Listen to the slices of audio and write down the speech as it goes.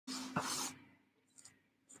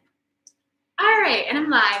and I'm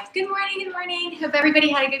live. Good morning, good morning. Hope everybody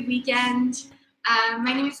had a good weekend.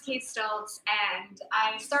 My name is Kate Stoltz, and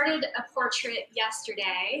I started a portrait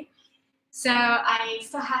yesterday. So I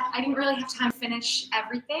didn't really have time to finish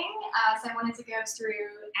everything, so I wanted to go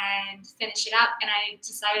through and finish it up, and I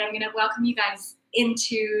decided I'm gonna welcome you guys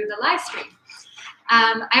into the live stream.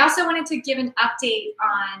 I also wanted to give an update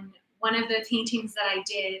on one of the paintings that I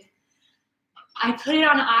did. I put it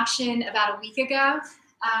on auction about a week ago.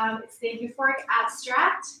 It's the euphoric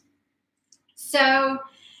abstract. So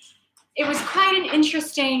it was quite an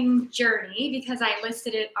interesting journey because I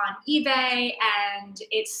listed it on eBay and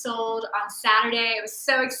it sold on Saturday. I was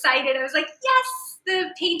so excited. I was like, yes,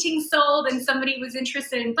 the painting sold and somebody was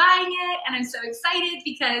interested in buying it. And I'm so excited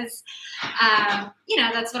because, you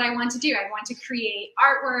know, that's what I want to do. I want to create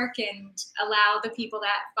artwork and allow the people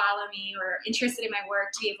that follow me or are interested in my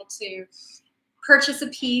work to be able to purchase a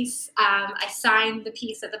piece. I signed the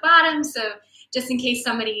piece at the bottom, so just in case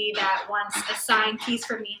somebody that wants a signed piece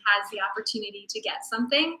from me has the opportunity to get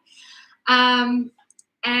something. And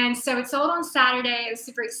so it sold on Saturday. I was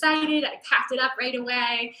super excited. I packed it up right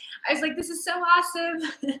away. I was like, this is so awesome.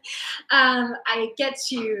 I get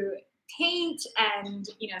to paint and,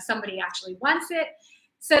 you know, somebody actually wants it.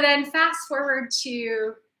 So then fast forward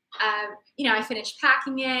to you know, I finished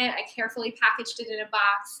packing it. I carefully packaged it in a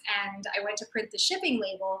box, and I went to print the shipping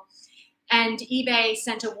label. And eBay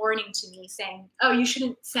sent a warning to me saying, "Oh, you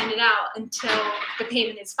shouldn't send it out until the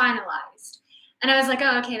payment is finalized." And I was like,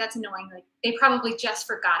 "Oh, okay, that's annoying. Like they probably just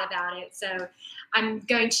forgot about it." So I'm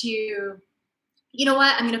going to, you know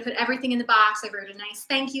what? I'm going to put everything in the box. I wrote a nice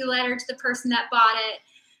thank you letter to the person that bought it,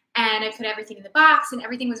 and I put everything in the box, and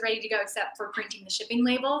everything was ready to go except for printing the shipping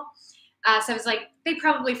label. So I was like, they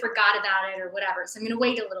probably forgot about it or whatever. So I'm going to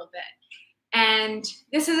wait a little bit. And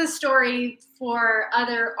this is a story for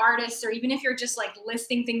other artists, or even if you're just like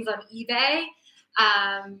listing things on eBay,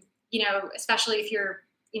 you know, especially if you're,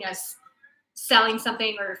 you know, selling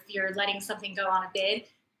something or if you're letting something go on a bid,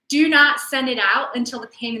 do not send it out until the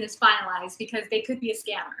payment is finalized because they could be a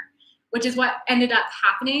scammer, which is what ended up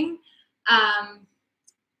happening.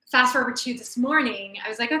 Fast forward to this morning, I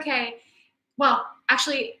was like, okay, well,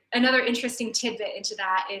 actually, another interesting tidbit into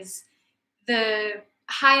that is the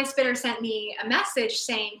highest bidder sent me a message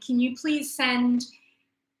saying, can you please send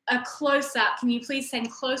a close-up? Can you please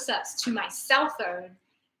send close-ups to my cell phone?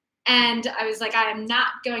 And I was like, I am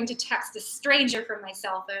not going to text a stranger from my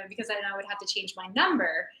cell phone because I know I would have to change my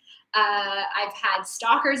number. I've had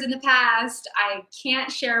stalkers in the past. I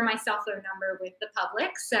can't share my cell phone number with the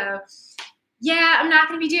public. So yeah, I'm not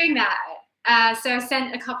going to be doing that. So I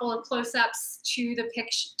sent a couple of close-ups to the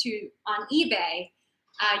picture on eBay,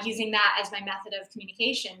 using that as my method of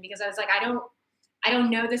communication because I was like, I don't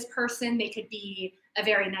know this person. They could be a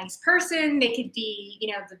very nice person. They could be,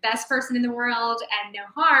 you know, the best person in the world and no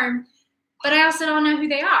harm, but I also don't know who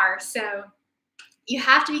they are. So you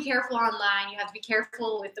have to be careful online. You have to be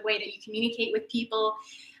careful with the way that you communicate with people.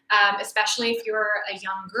 Especially if you're a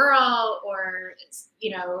young girl or,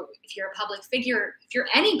 you know, if you're a public figure, if you're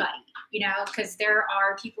anybody, you know, because there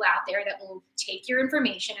are people out there that will take your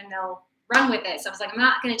information and they'll run with it. So I was like, I'm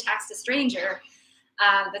not going to text a stranger.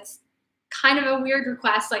 That's kind of a weird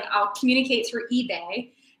request. Like I'll communicate through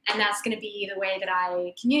eBay and that's going to be the way that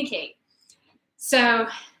I communicate. So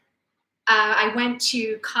I went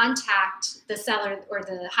to contact the seller or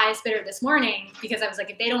the highest bidder this morning because I was like,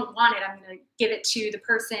 if they don't want it, I'm going to give it to the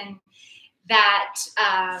person that,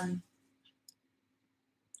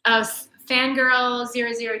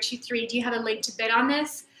 Fangirl0023, do you have a link to bid on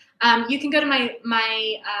this? You can go to my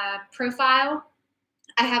profile.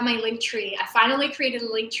 I have my link tree. I finally created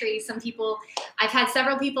a link tree. I've had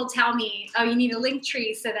several people tell me, oh, you need a link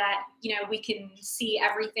tree so that, you know, we can see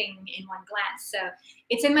everything in one glance. So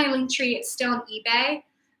it's in my link tree. It's still on eBay.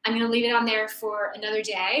 I'm going to leave it on there for another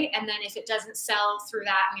day. And then if it doesn't sell through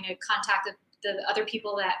that, I'm going to contact the other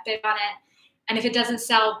people that bid on it. And if it doesn't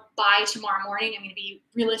sell by tomorrow morning, I'm going to be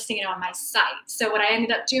relisting it on my site. So what I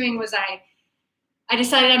ended up doing was I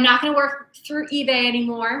decided I'm not going to work through eBay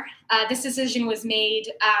anymore. This decision was made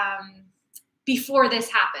before this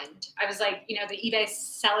happened. I was like, you know, the eBay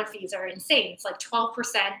seller fees are insane. It's like 12%.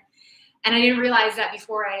 And I didn't realize that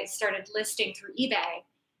before I started listing through eBay.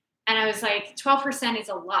 And I was like, 12% is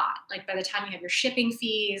a lot. Like by the time you have your shipping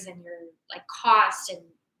fees and your like cost, and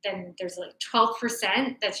then there's like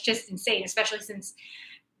 12%. That's just insane, especially since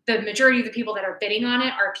the majority of the people that are bidding on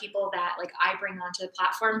it are people that like I bring onto the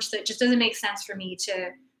platform. So it just doesn't make sense for me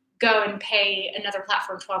to go and pay another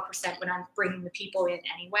platform 12% when I'm bringing the people in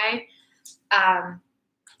anyway.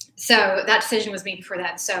 So that decision was made before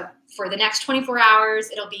then. So for the next 24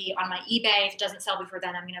 hours, it'll be on my eBay. If it doesn't sell before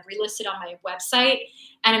then, I'm going to relist it on my website,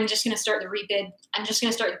 and I'm just going to start the rebid. I'm just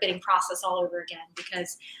going to start the bidding process all over again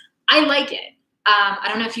because I like it. I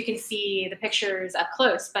don't know if you can see the pictures up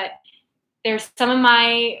close, but there's some of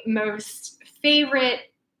my most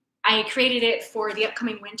favorite. I created it for the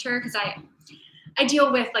upcoming winter because I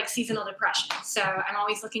deal with like seasonal depression. So I'm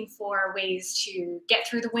always looking for ways to get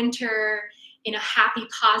through the winter in a happy,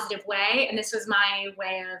 positive way. And this was my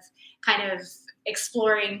way of kind of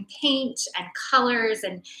exploring paint and colors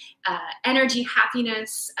and energy,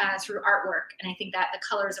 happiness through artwork. And I think that the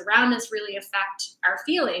colors around us really affect our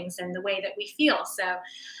feelings and the way that we feel. So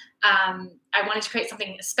I wanted to create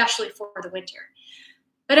something especially for the winter.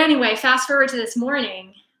 But anyway, fast forward to this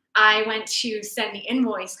morning, I went to send the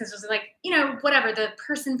invoice because it was like, you know, whatever, the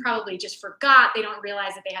person probably just forgot. They don't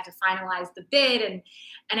realize that they have to finalize the bid and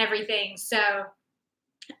everything. So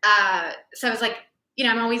I was like, you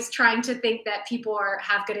know, I'm always trying to think that people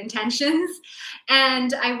have good intentions.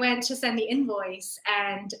 And I went to send the invoice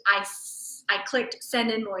and I clicked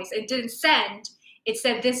send invoice. It didn't send. It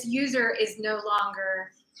said this user is no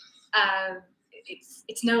longer,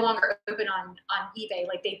 it's no longer open on eBay.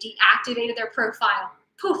 Like they deactivated their profile.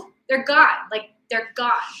 Poof, they're gone. Like they're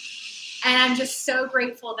gone. And I'm just so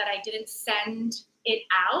grateful that I didn't send it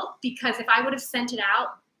out, because if I would have sent it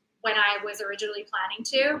out when I was originally planning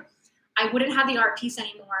to, I wouldn't have the art piece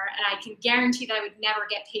anymore. And I can guarantee that I would never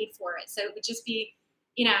get paid for it. So it would just be,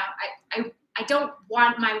 you know, I don't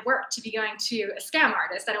want my work to be going to a scam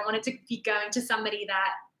artist. I don't want it to be going to somebody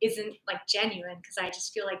that isn't like genuine, because I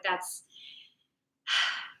just feel like that's,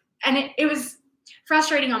 and it was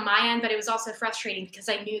frustrating on my end, but it was also frustrating because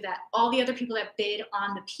I knew that all the other people that bid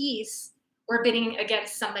on the piece were bidding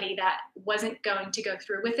against somebody that wasn't going to go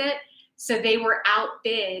through with it. So they were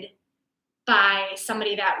outbid by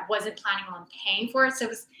somebody that wasn't planning on paying for it. So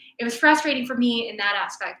it was frustrating for me in that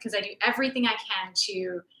aspect, because I do everything I can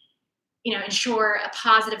to, you know, ensure a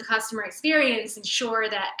positive customer experience, ensure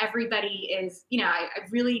that everybody is, you know, I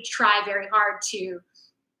really try very hard to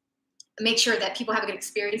make sure that people have a good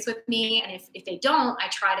experience with me. And if they don't, I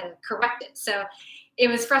try to correct it. So it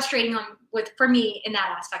was frustrating for me in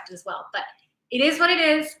that aspect as well. But it is what it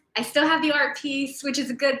is. I still have the art piece, which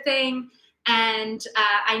is a good thing. And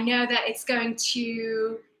I know that it's going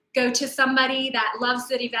to go to somebody that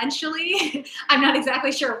loves it eventually. I'm not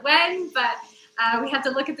exactly sure when, but we have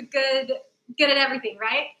to look at the good at everything,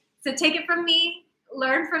 right? So take it from me,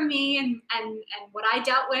 learn from me and what I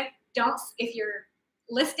dealt with. If you're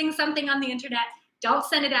listing something on the internet, don't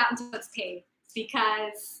send it out until it's paid,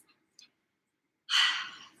 because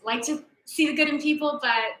I like to see the good in people,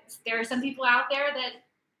 but there are some people out there that,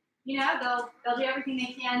 you know, they'll do everything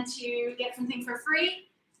they can to get something for free,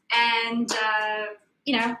 and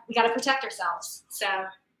you know, we got to protect ourselves. So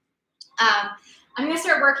I'm going to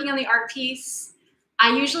start working on the art piece.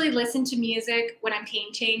 I usually listen to music when I'm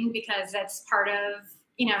painting, because that's part of,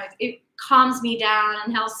 you know, it calms me down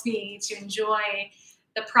and helps me to enjoy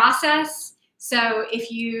the process. So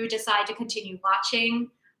if you decide to continue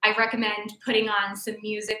watching, I recommend putting on some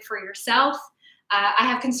music for yourself. I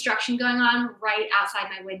have construction going on right outside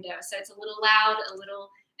my window, so it's a little loud, a little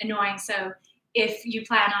annoying. So if you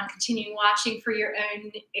plan on continuing watching for your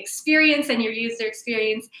own experience and your user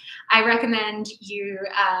experience, I recommend you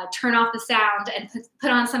turn off the sound and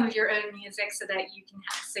put on some of your own music so that you can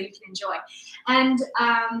enjoy. And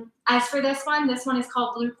as for this one is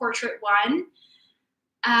called Blue Portrait 1.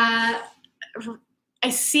 I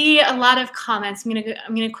see a lot of comments. I'm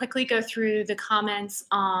gonna quickly go through the comments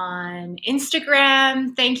on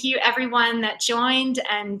Instagram. Thank you everyone that joined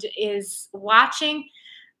and is watching.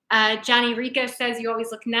 Johnny Rico says you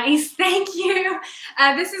always look nice. Thank you.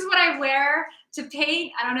 This is what I wear to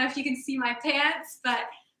paint. I don't know if you can see my pants, but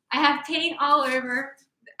I have paint all over.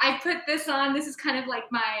 I put this on. This is kind of like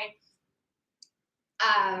my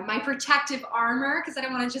protective armor, because I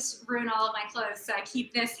don't want to just ruin all of my clothes. So I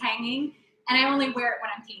keep this hanging, and I only wear it when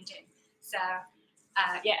I'm painting. So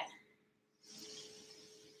yeah.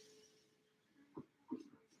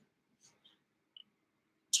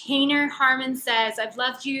 Tainer Harmon says, I've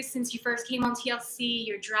loved you since you first came on TLC.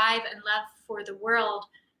 Your drive and love for the world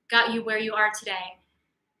got you where you are today.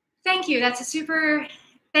 Thank you.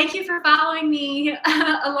 Thank you for following me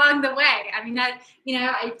along the way. I mean, I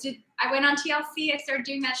went on TLC. I started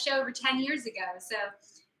doing that show over 10 years ago. So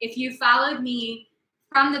if you followed me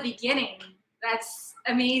from the beginning, that's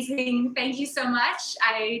amazing. Thank you so much.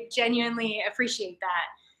 I genuinely appreciate that.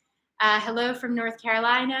 Hello from North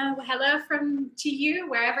Carolina. Hello to you,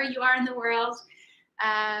 wherever you are in the world.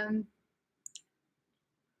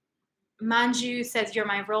 Manju says, you're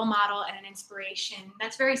my role model and an inspiration.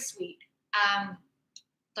 That's very sweet.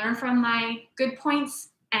 Learn from my good points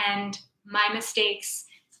and my mistakes.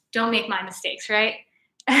 Don't make my mistakes, right?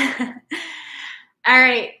 All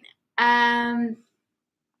right. I'm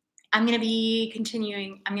going to be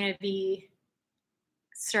continuing. I'm going to be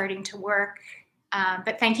starting to work.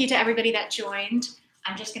 But thank you to everybody that joined.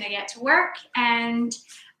 I'm just going to get to work, and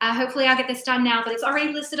hopefully I'll get this done now, but it's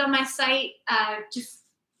already listed on my site. Just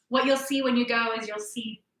what you'll see when you go is you'll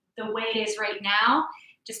see the way it is right now.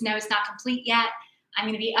 Just know it's not complete yet. I'm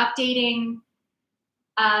going to be updating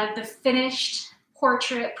the finished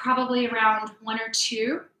portrait probably around 1 or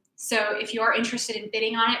 2. So if you are interested in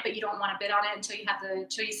bidding on it, but you don't want to bid on it until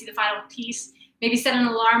you see the final piece, maybe set an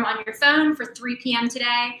alarm on your phone for 3 p.m.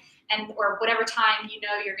 today, or whatever time you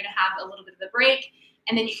know you're going to have a little bit of a break,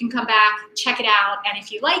 and then you can come back, check it out, and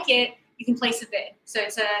if you like it, you can place a bid. So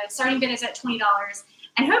it's a starting bid is at $20,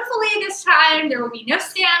 and hopefully this time there will be no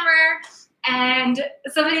scammer, and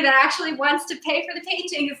somebody that actually wants to pay for the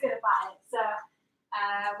painting is going to buy it. So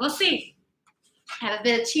we'll see. I have a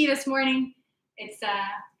bit of tea this morning. It's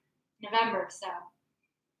November, so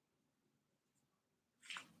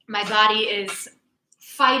my body is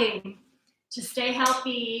fighting to stay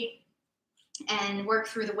healthy and work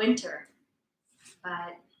through the winter.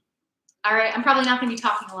 But all right, I'm probably not going to be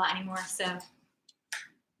talking a lot anymore, so.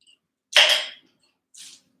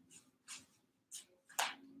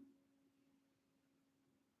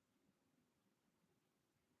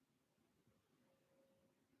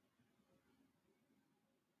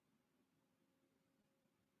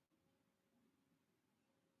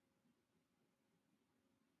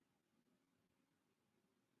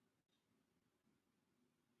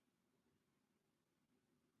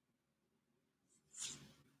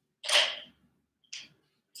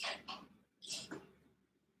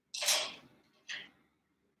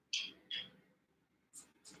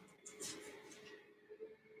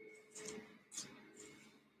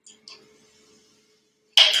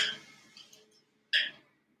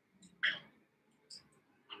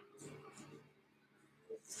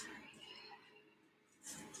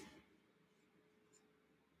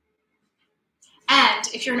 And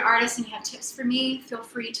if you're an artist and you have tips for me, feel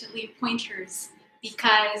free to leave pointers,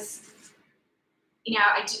 because you know,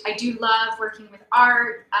 I do love working with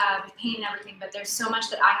art, with paint and everything, but there's so much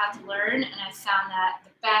that I have to learn, and I've found that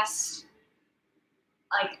the best,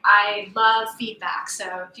 like, I love feedback.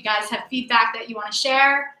 So if you guys have feedback that you want to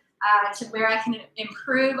share to where I can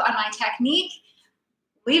improve on my technique,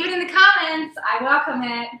 leave it in the comments. I welcome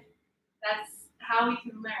it. That's how we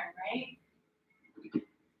can learn, right?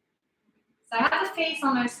 So I have the face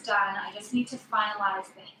almost done. I just need to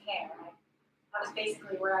finalize the hair. That was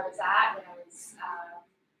basically where I was at when I was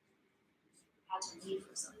had to leave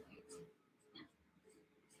for something.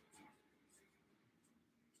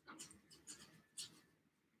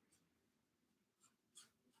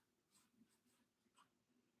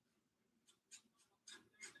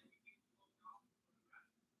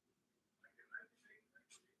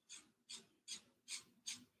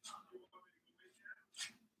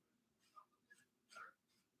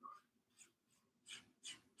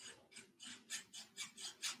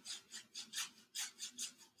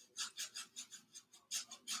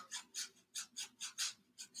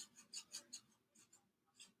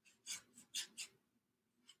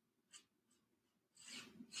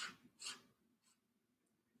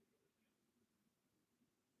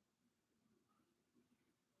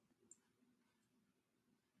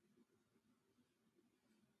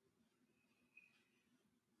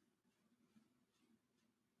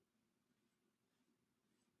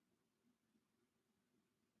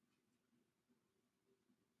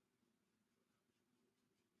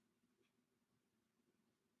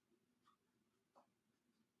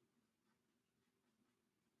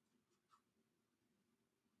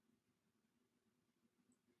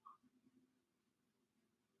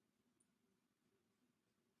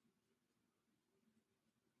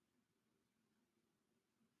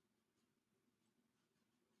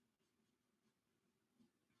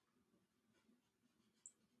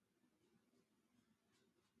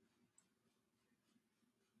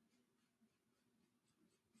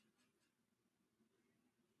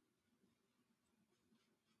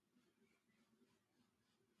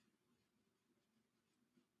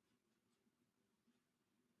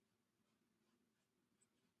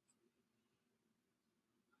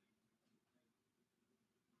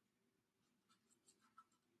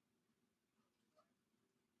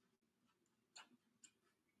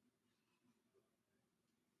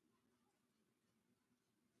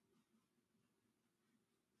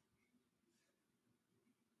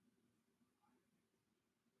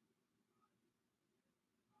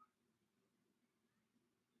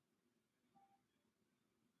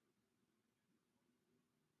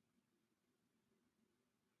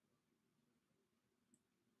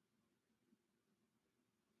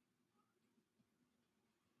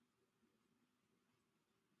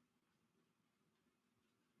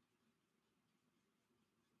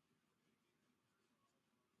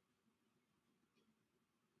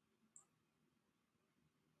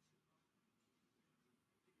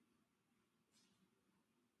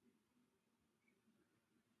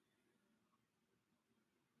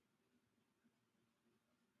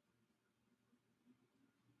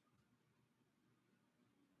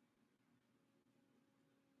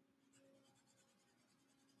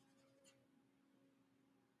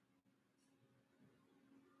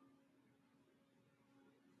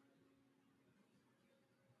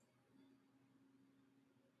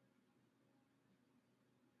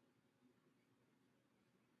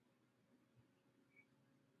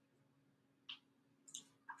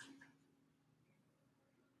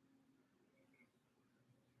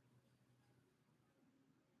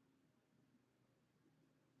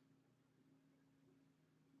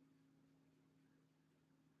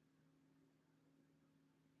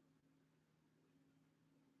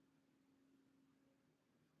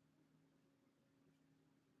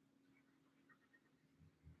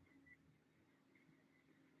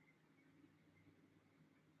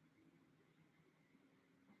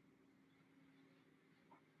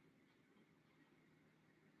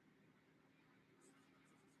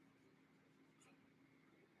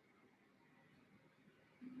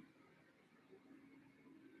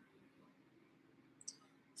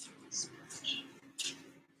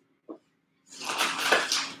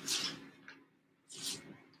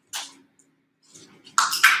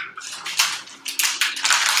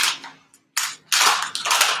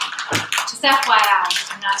 just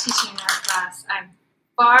FYI, I'm not teaching an art class. I'm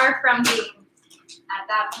far from being at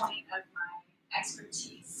that point of my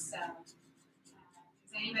expertise. So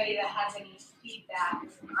if there's anybody that has any feedback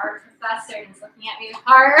as an art professor and is looking at me with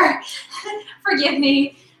horror, forgive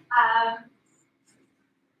me.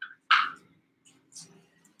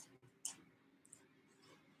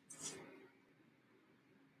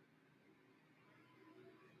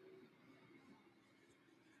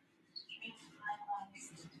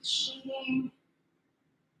 Shading.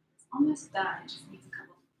 It's almost done. It just needs a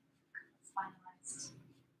couple finalized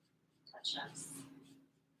touch-ups.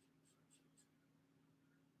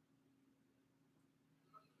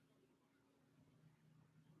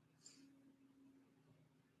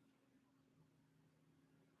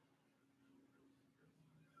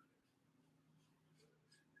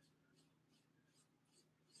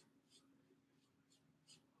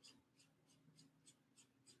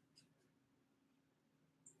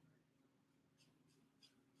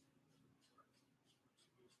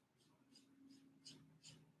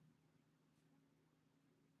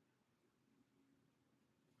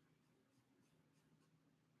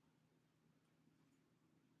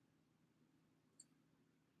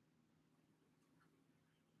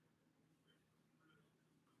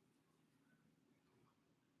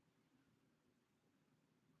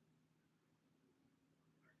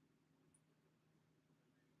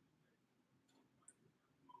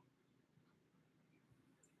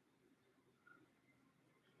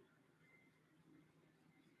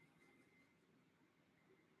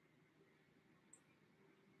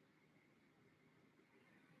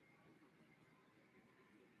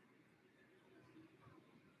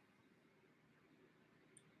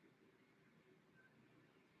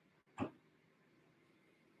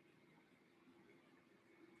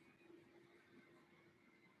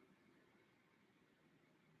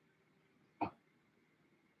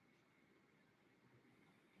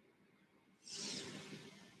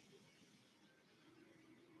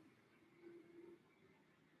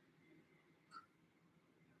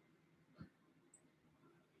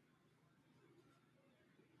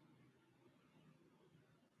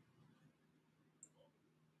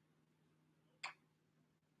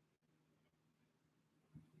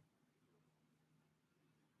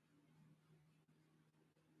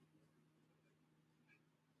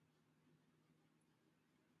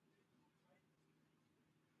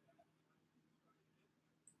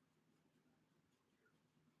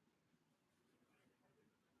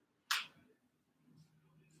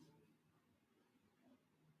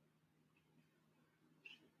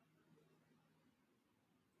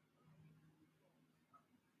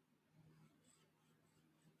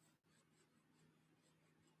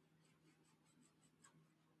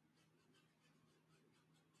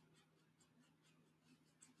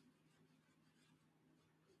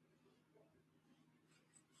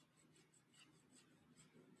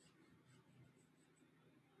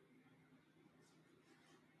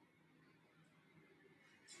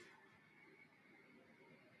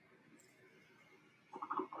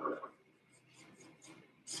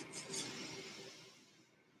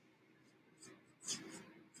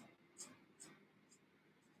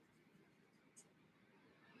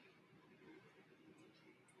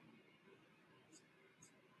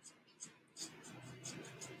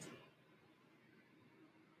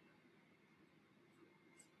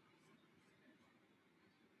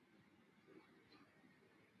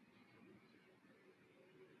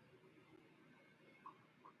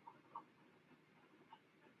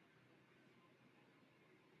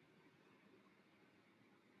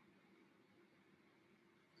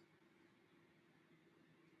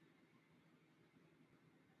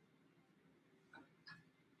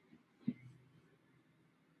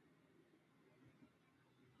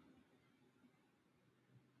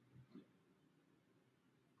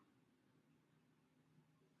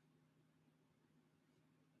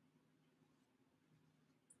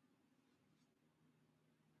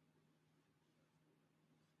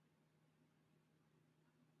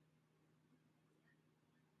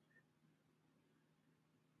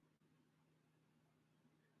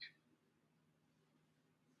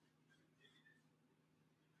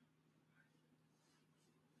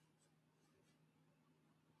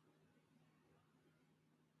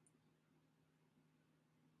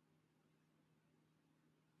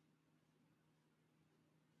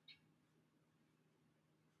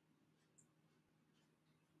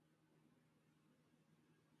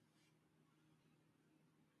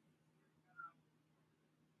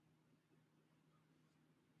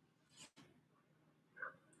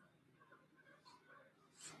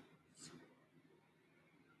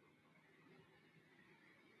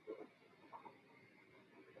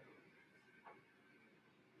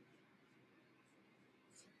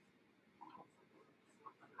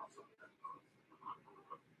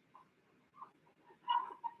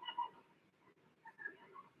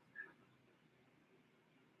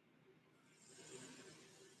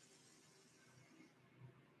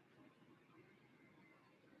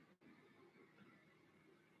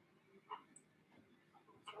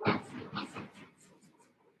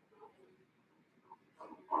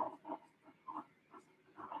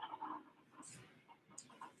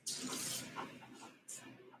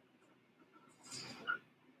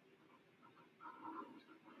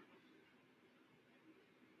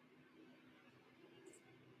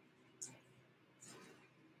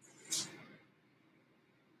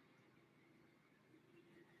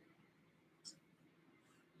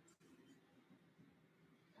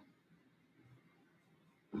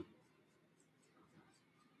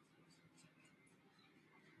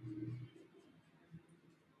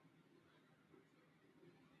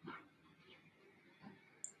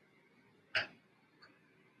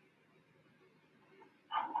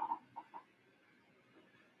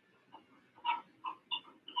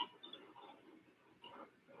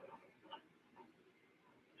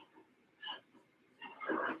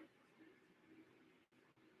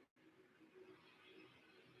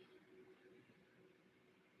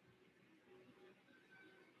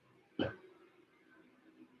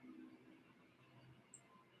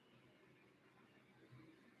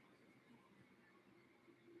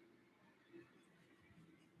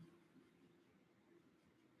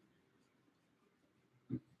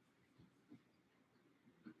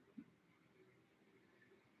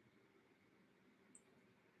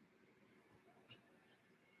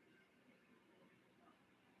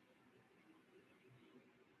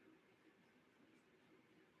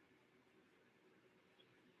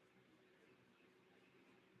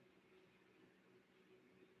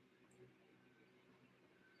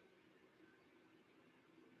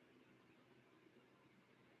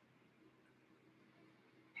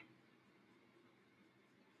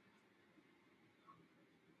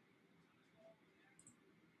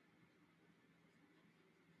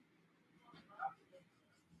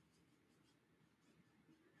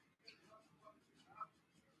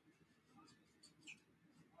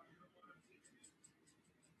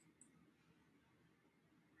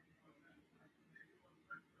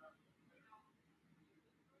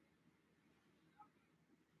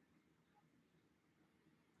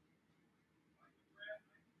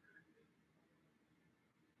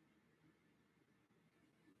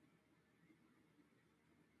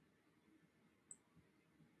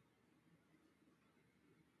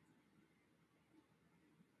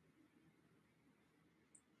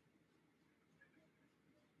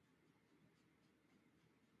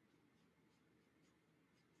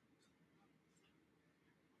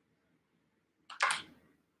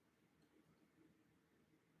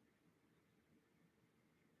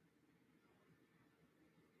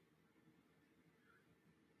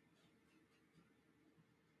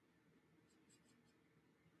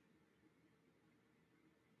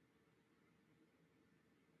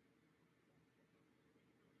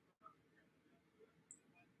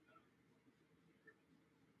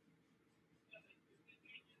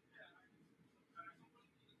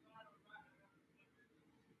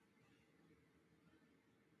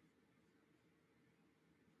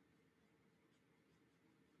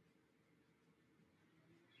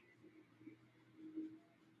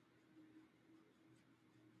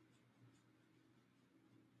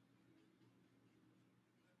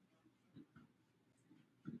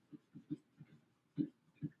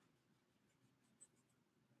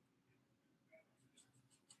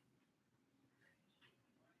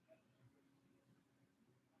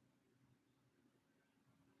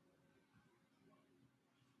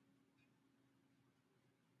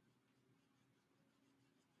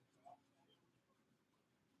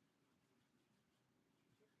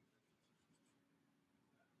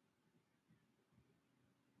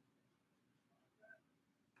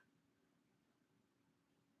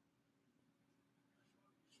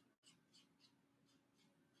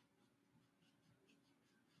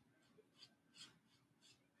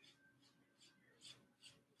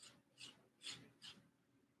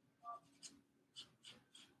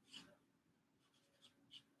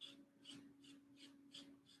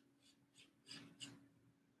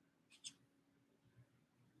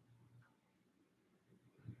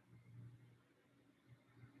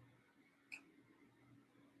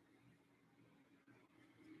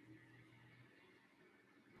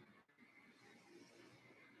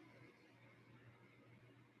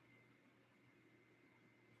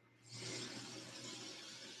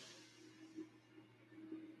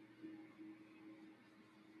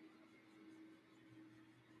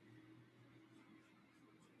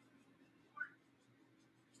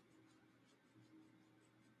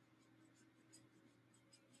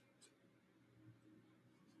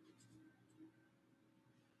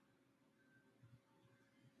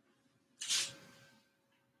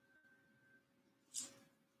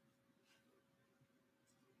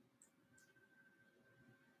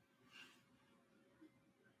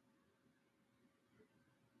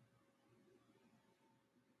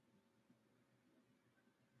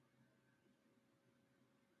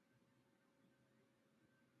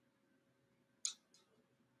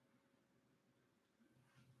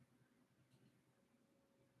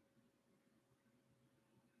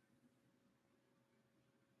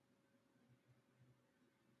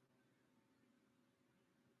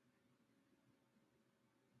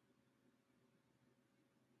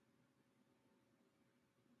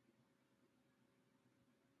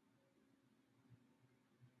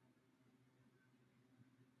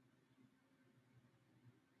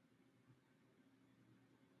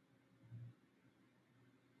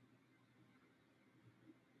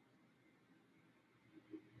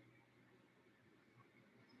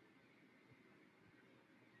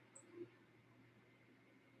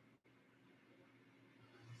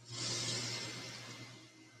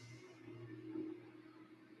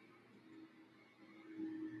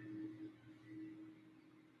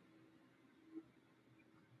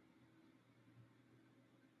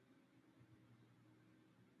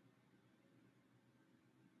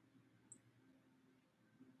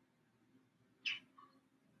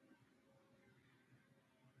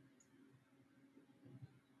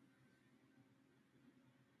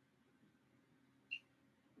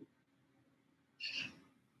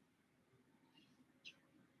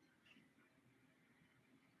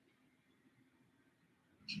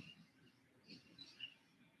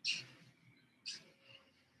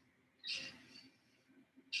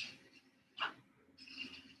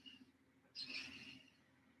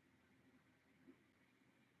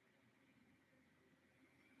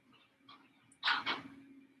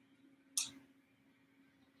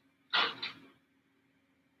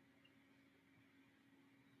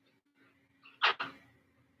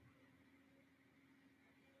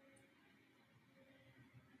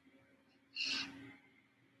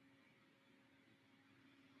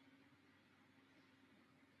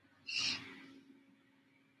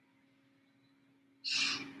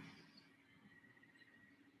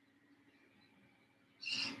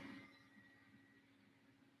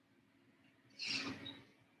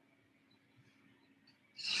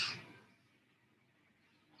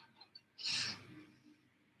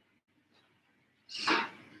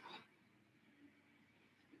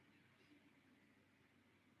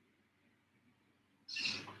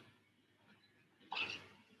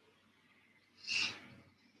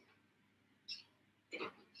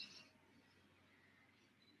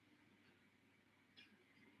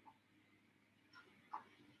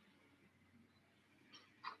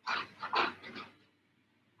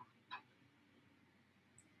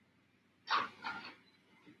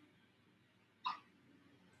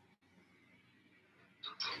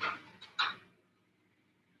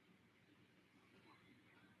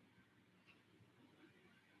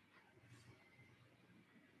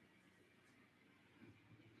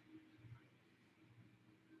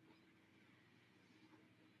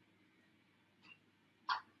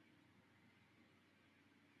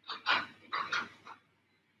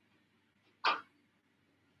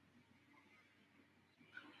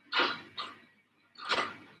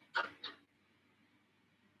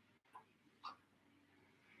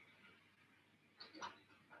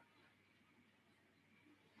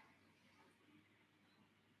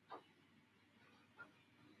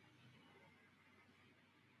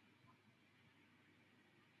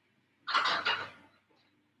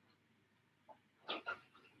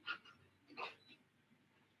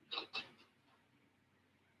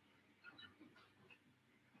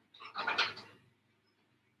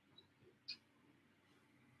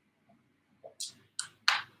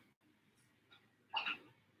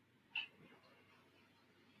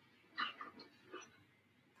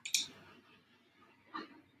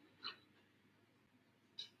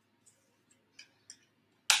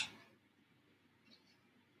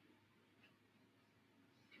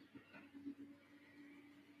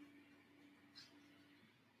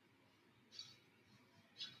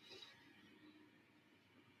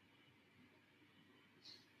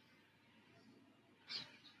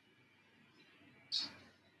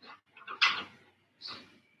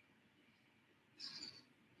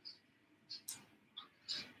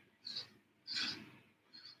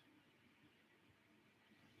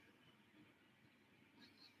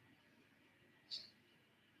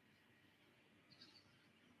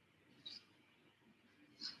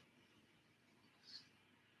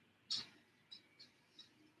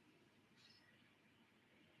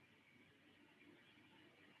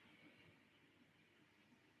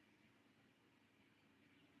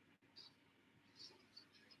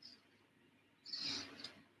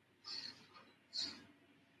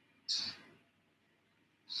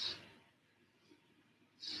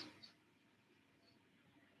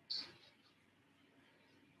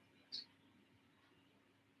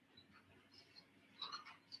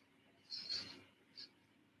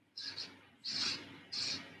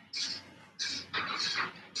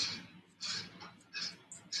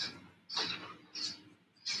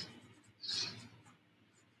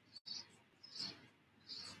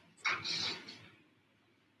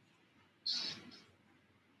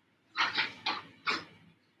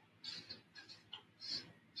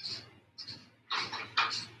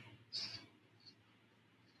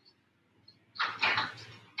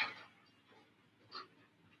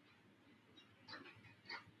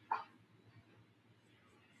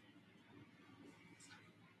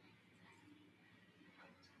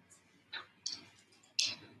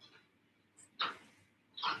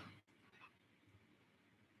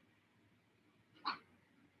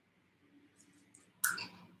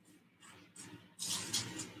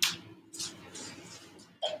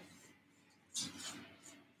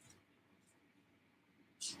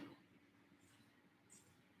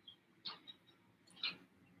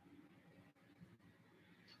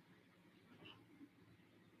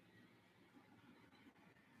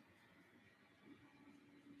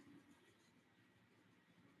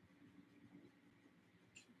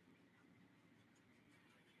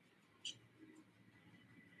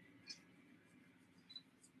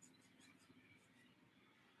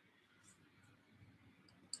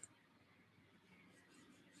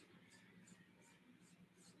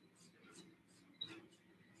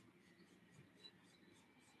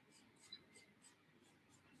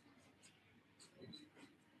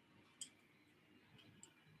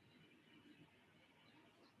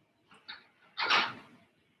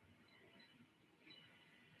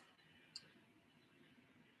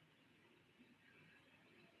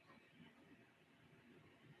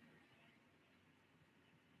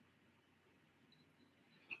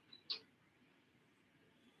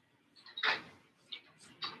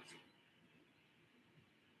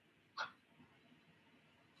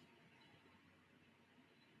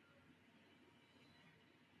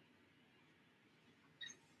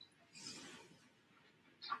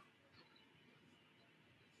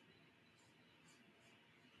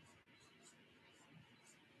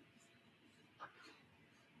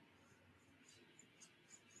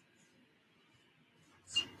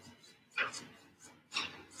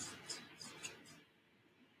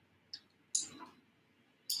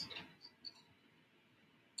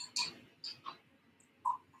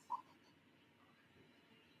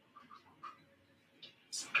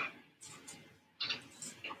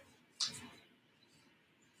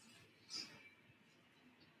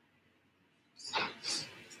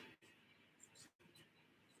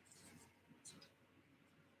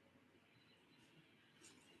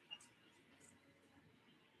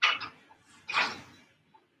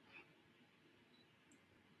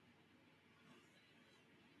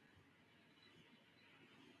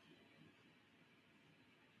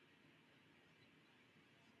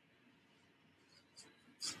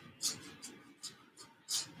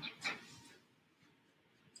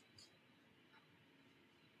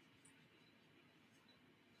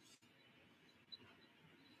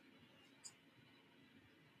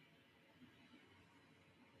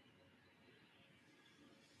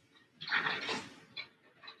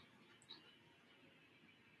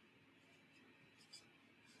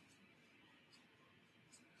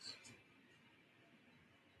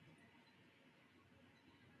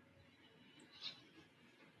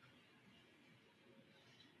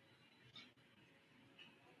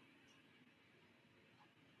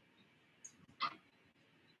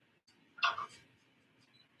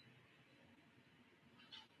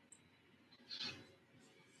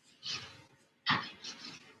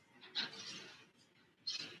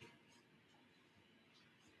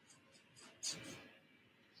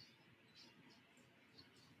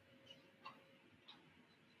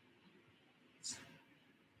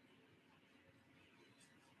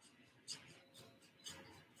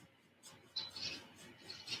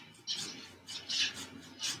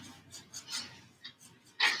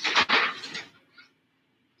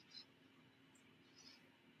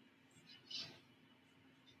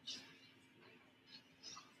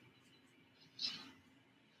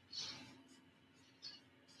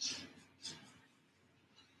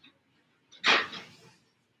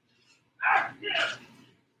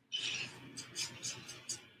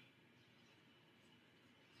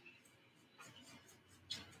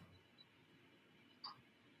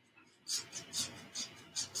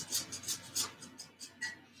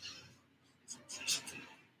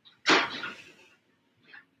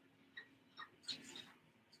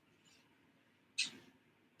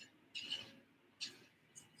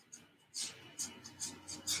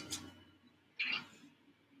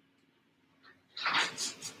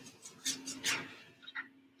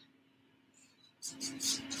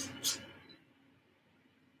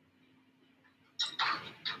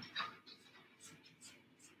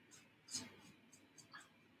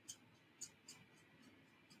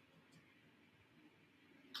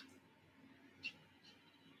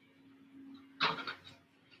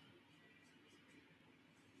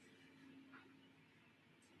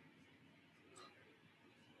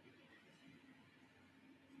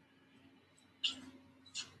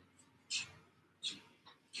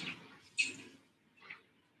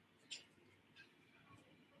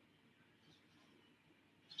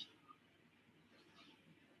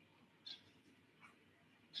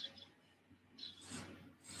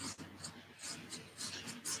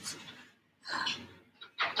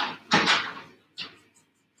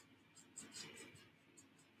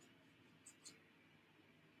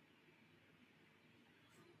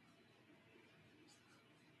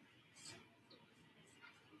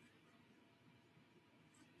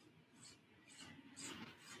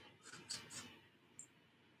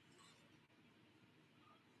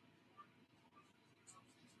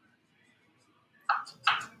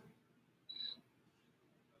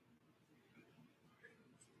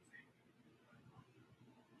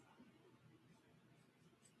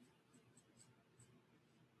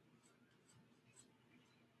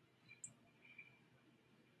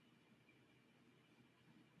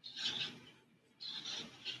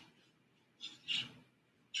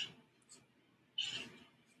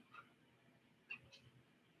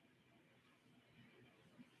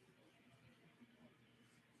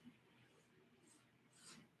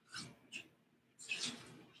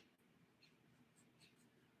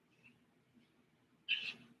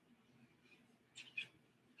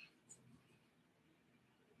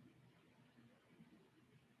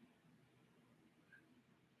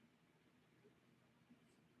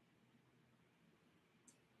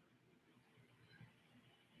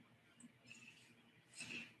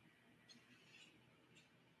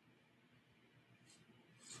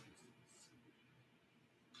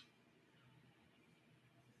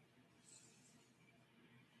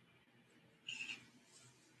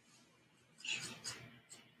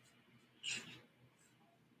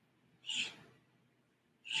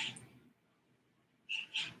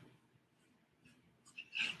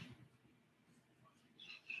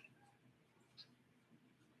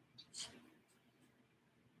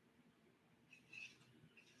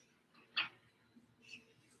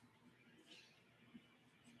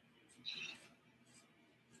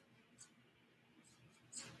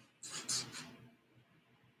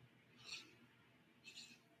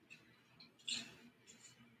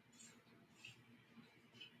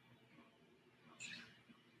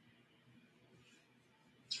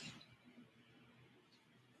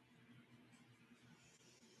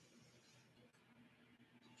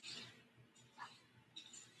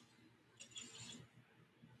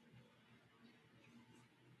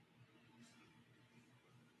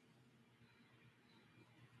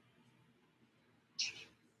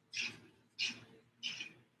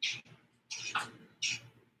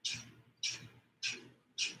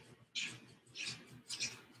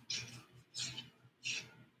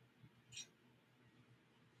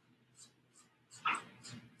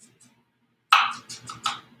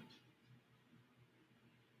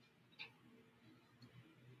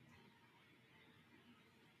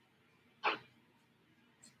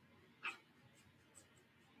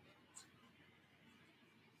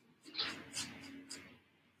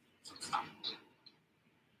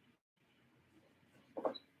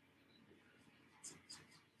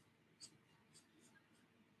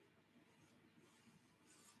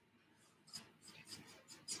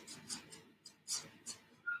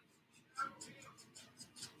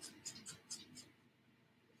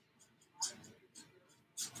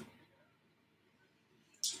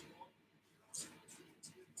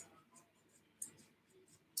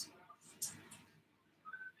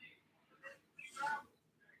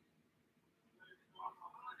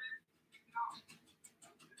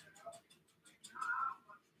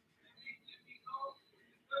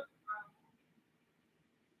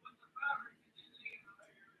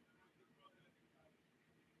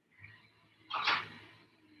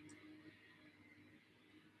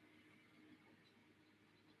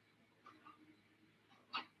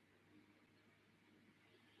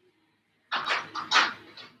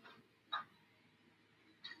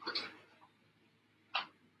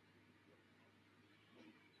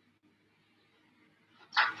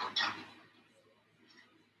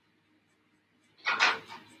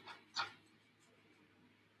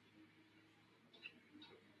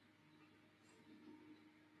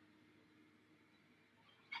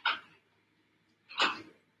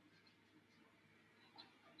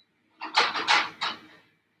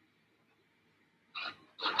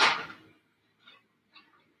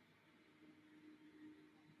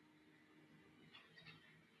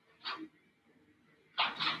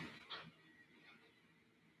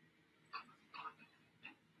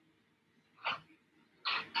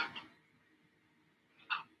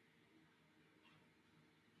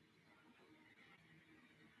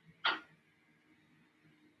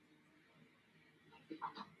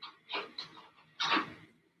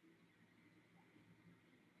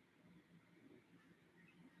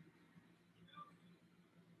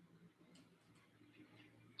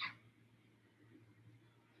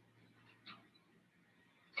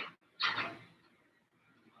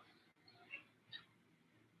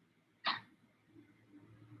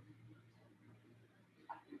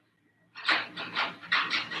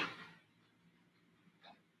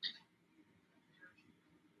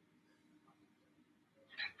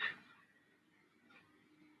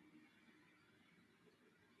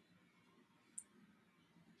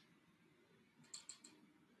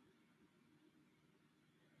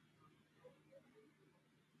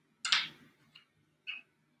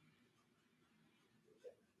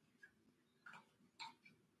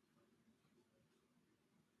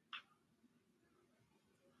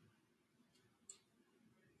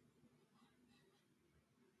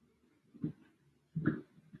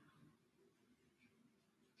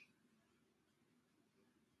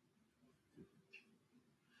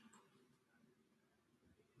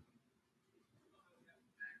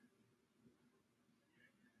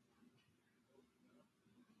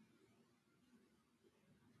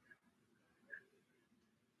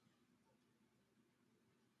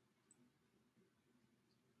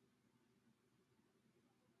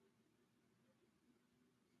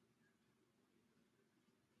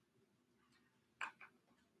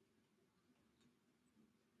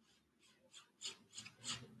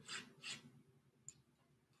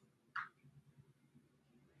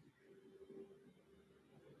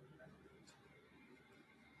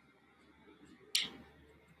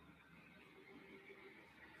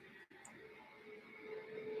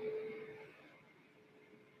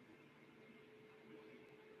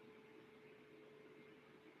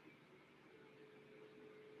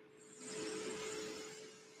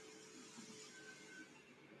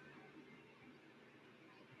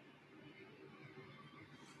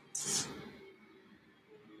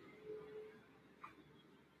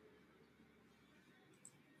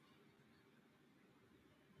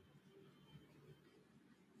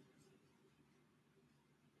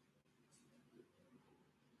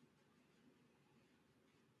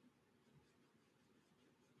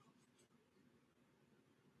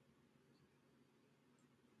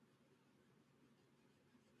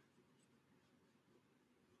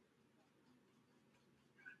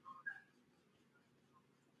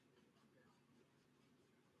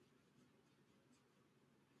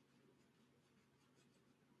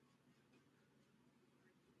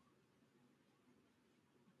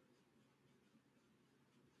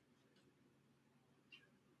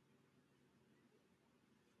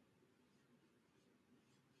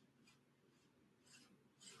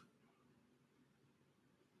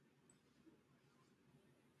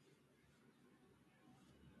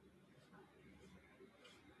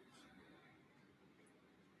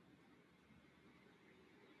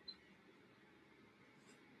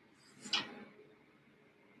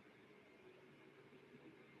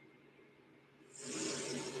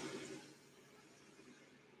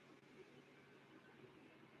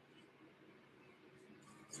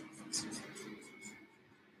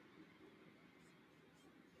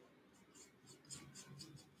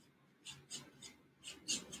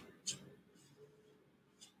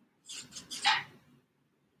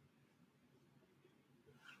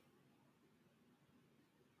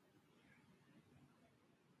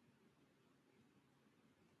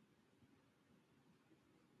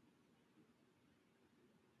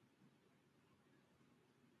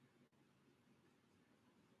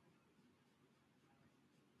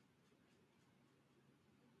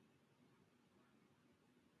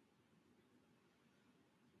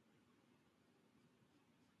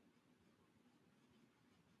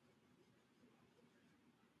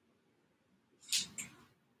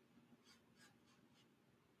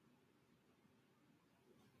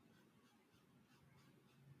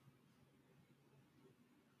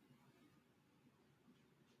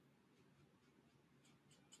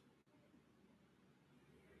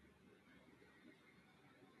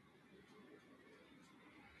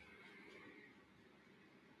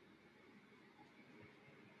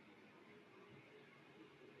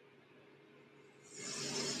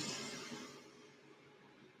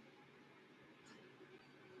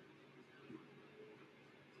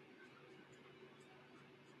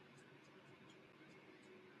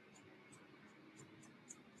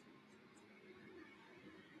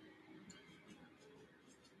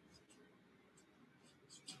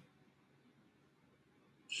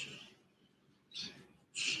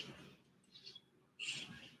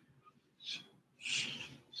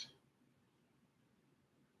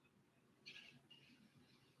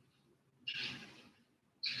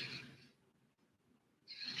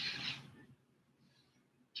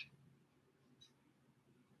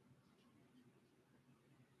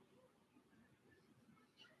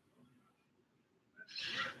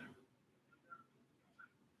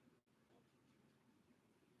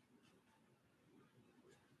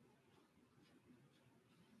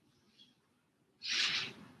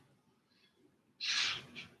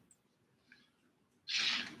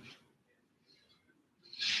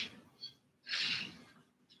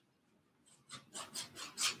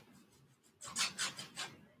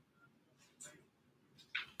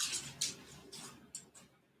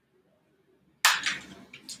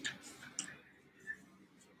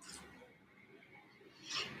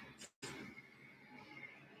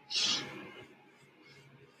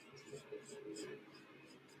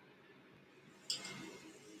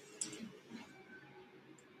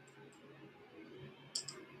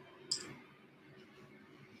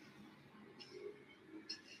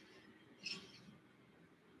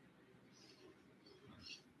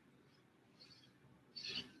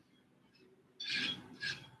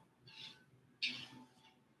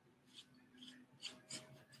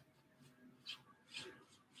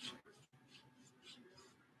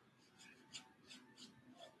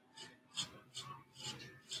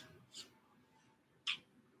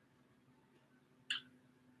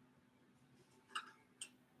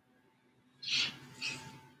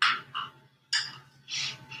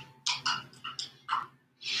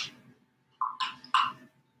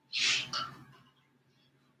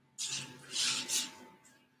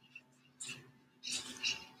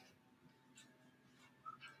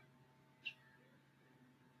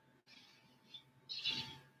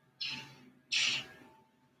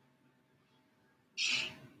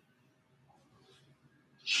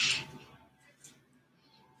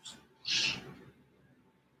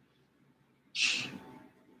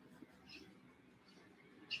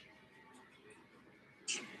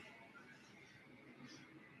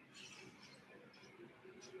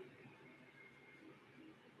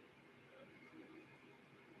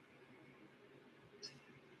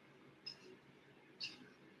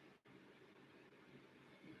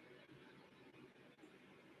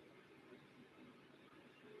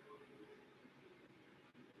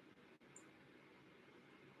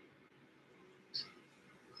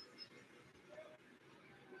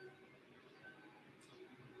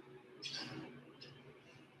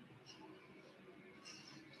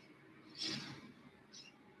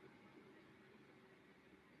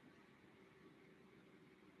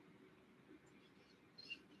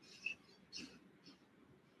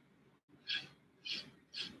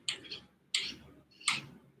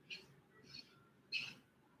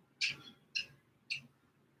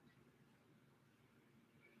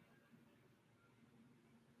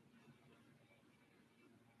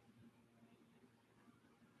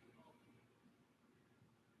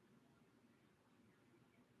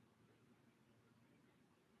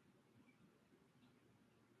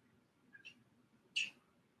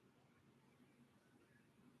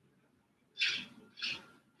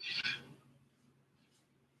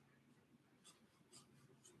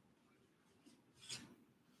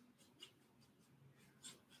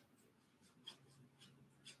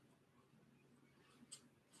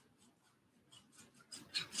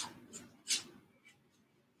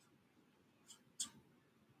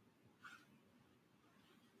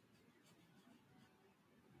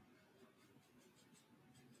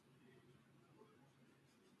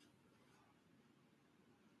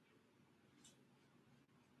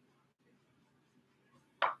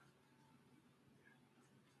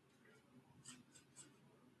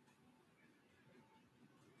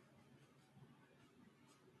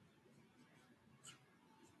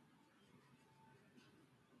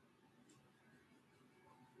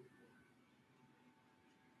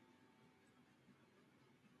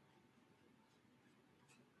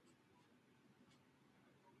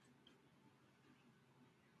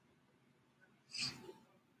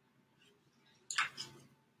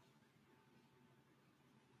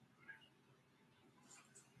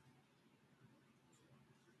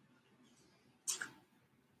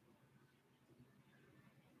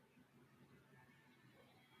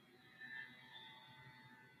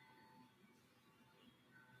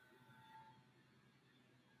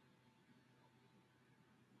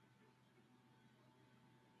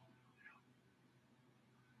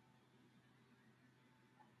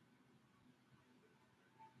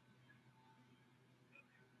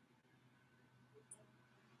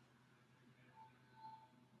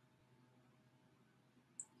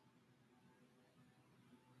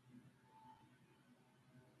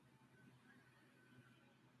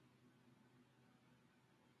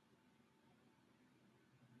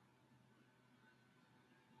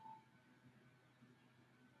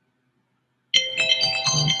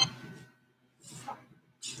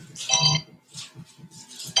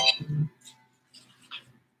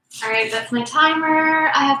 right, that's my timer.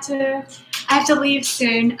 I have to leave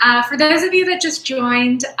soon. For those of you that just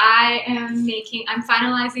joined, I'm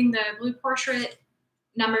finalizing the blue portrait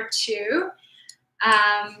number 2.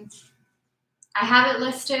 I have it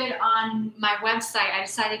listed on my website. I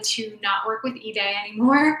decided to not work with eBay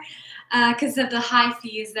anymore because of the high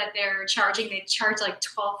fees that they're charging. They charge like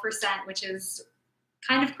 12%, which is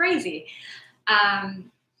kind of crazy.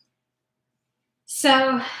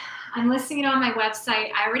 So I'm listing it on my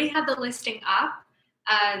website. I already have the listing up.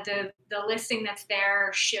 The listing that's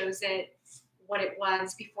there shows it what it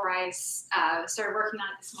was before I started working on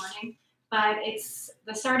it this morning. But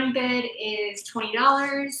the starting bid is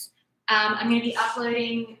 $20. I'm going to be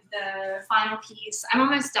uploading the final piece. I'm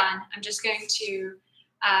almost done. I'm just going to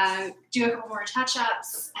do a couple more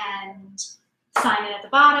touch-ups and sign it at the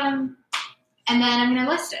bottom, and then I'm going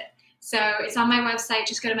to list it. So it's on my website.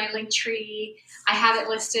 Just go to my link tree. I have it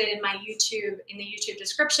listed in my YouTube, in the YouTube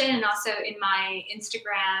description, and also in my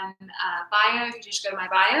Instagram bio. If you just go to my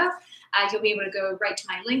bio, you'll be able to go right to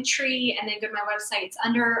my link tree and then go to my website. It's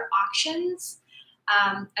under auctions.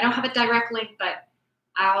 I don't have a direct link, but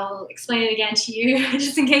I'll explain it again to you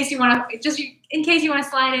just in case you want to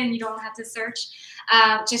slide in and you don't have to search.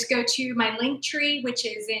 Just go to my link tree, which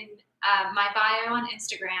is in my bio on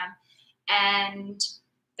Instagram, and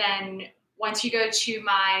then once you go to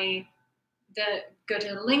the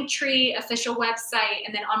Linktree official website,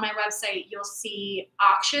 and then on my website you'll see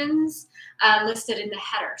auctions listed in the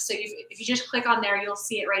header. So if you just click on there, you'll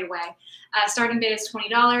see it right away. Starting bid is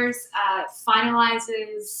 $20.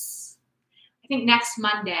 Finalizes, I think, next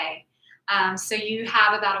Monday. So you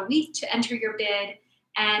have about a week to enter your bid,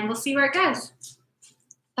 and we'll see where it goes.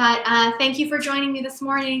 But thank you for joining me this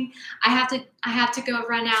morning. I have to go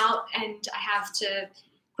run out, and I have to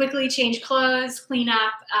quickly change clothes, clean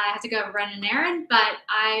up. I have to go run an errand, but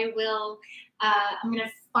I will. I'm going to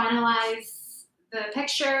finalize the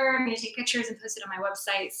picture. I'm going to take pictures and post it on my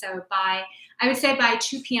website. So I would say by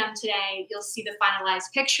 2 p.m. today, you'll see the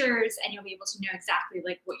finalized pictures, and you'll be able to know exactly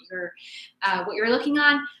like what you're looking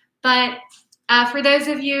on. But for those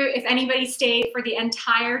of you, if anybody stayed for the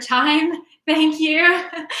entire time, thank you.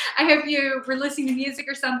 I hope you were listening to music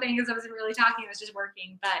or something, because I wasn't really talking. I was just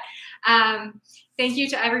working. But thank you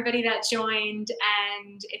to everybody that joined.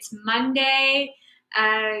 And it's Monday.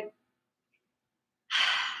 I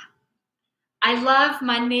love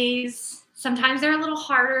Mondays. Sometimes they're a little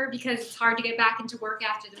harder because it's hard to get back into work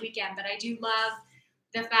after the weekend. But I do love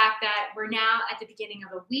the fact that we're now at the beginning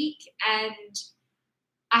of a week, and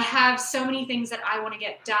I have so many things that I want to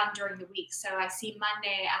get done during the week. So I see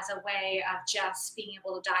Monday as a way of just being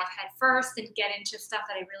able to dive head first and get into stuff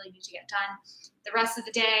that I really need to get done. The rest of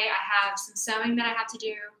the day, I have some sewing that I have to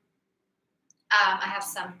do. I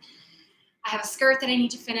have a skirt that I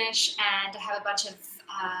need to finish, and I have a bunch of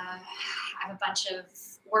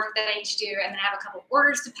work that I need to do, and then I have a couple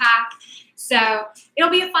orders to pack. So it'll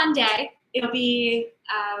be a fun day. It'll be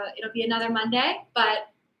another Monday,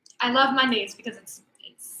 but I love Mondays because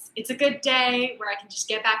it's a good day where I can just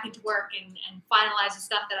get back into work and finalize the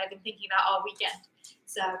stuff that I've been thinking about all weekend.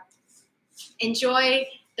 So enjoy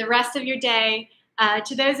the rest of your day.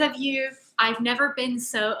 To those of you, I've never been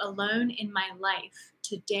so alone in my life.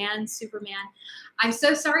 To Dan Superman, I'm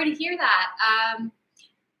so sorry to hear that.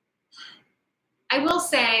 I will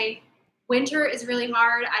say winter is really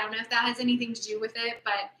hard. I don't know if that has anything to do with it,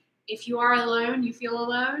 but if you are alone, you feel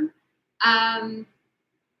alone,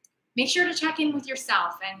 make sure to check in with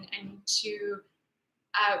yourself and to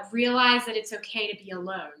realize that it's okay to be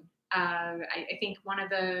alone. I think one of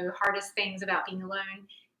the hardest things about being alone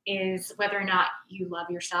is whether or not you love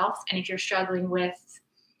yourself. And if you're struggling with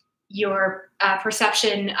your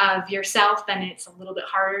perception of yourself, then it's a little bit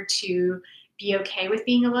harder to be okay with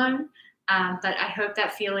being alone. But I hope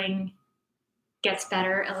that feeling gets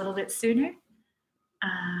better a little bit sooner.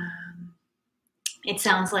 It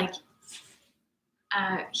sounds like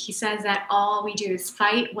he says that all we do is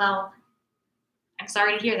fight. Well, I'm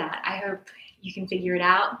sorry to hear that. I hope you can figure it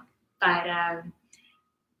out. But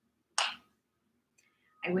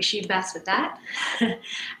I wish you the best with that.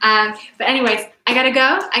 But anyways, I gotta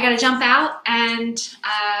go. I gotta jump out and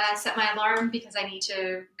set my alarm because I need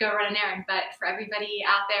to go run an errand. But for everybody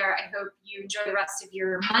out there, I hope you enjoy the rest of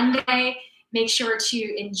your Monday. Make sure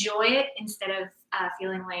to enjoy it instead of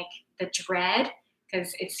feeling like the dread,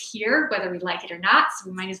 because it's here whether we like it or not. So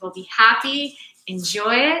we might as well be happy,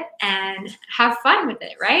 enjoy it, and have fun with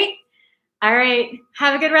it, right? All right.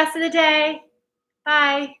 Have a good rest of the day.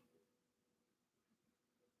 Bye.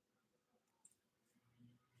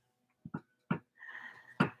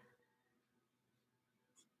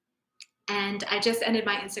 And I just ended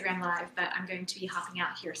my Instagram live, but I'm going to be hopping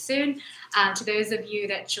out here soon. To those of you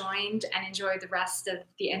that joined and enjoyed the rest of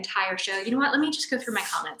the entire show, you know what? Let me just go through my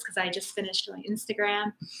comments because I just finished my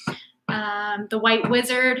Instagram. The White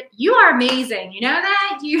Wizard, you are amazing. You know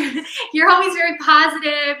that? You're always very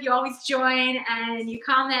positive. You always join and you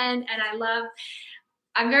comment, and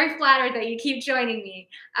I'm very flattered that you keep joining me.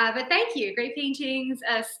 But thank you. Great paintings.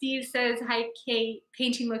 Steve says, hi, Kate.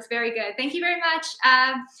 Painting looks very good. Thank you very much.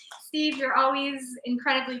 Steve, you're always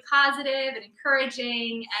incredibly positive and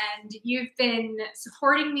encouraging, and you've been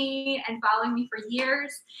supporting me and following me for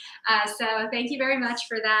years. So thank you very much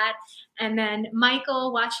for that. And then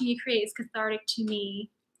Michael, watching you create is cathartic to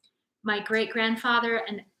me. My great-grandfather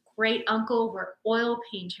and great uncle were oil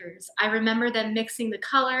painters. I remember them mixing the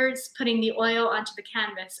colors, putting the oil onto the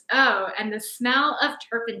canvas. Oh, and the smell of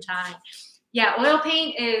turpentine. Yeah, oil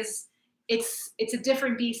paint it's a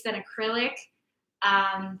different beast than acrylic.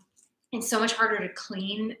 It's so much harder to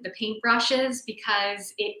clean the paintbrushes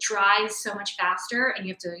because it dries so much faster, and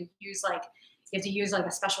you have to use like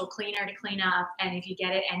a special cleaner to clean up. And if you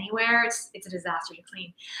get it anywhere, it's a disaster to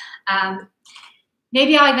clean.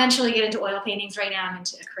 Maybe I'll eventually get into oil paintings. Right now I'm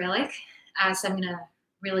into acrylic. So I'm gonna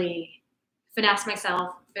really finesse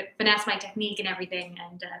myself, finesse my technique and everything,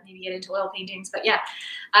 and maybe get into oil paintings. But yeah,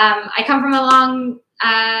 I come from a long,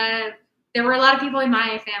 there were a lot of people in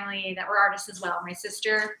my family that were artists as well. My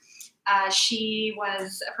sister, she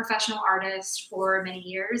was a professional artist for many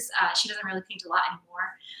years. She doesn't really paint a lot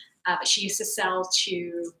anymore, but she used to sell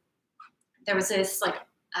to, there was this like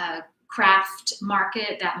craft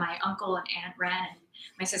market that my uncle and aunt ran, and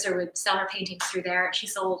my sister would sell her paintings through there. She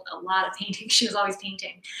sold a lot of paintings. She was always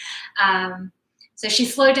painting. So she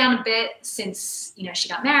slowed down a bit since, she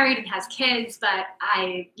got married and has kids, but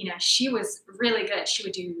she was really good. She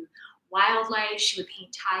would do wildlife. She would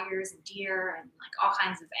paint tigers and deer and like all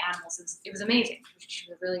kinds of animals. It was amazing.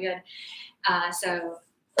 She was really good. So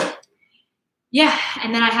yeah.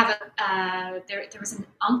 And then I have there was an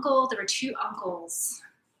uncle, there were two uncles.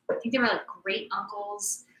 I think they were like great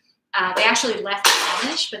uncles. They actually left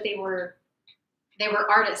Amish, but they were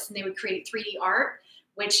artists, and they would create 3D art,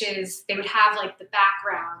 which is they would have like the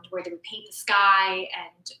background where they would paint the sky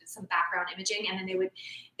and some background imaging, and then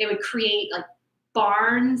they would create like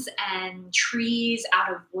barns and trees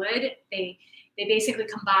out of wood. They basically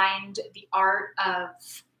combined the art of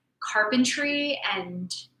carpentry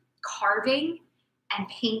and carving and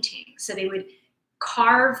painting. So they would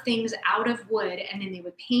carve things out of wood, and then they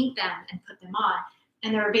would paint them and put them on.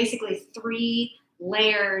 And there were basically 3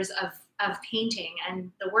 layers of painting,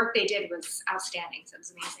 and the work they did was outstanding. So it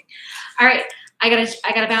was amazing. All right, I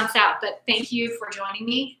gotta bounce out, but thank you for joining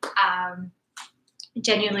me.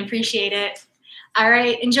 Genuinely appreciate it. All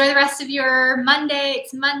right, enjoy the rest of your Monday.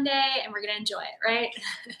 It's Monday, and we're gonna enjoy it, right?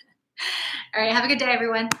 All right, have a good day,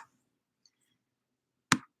 everyone.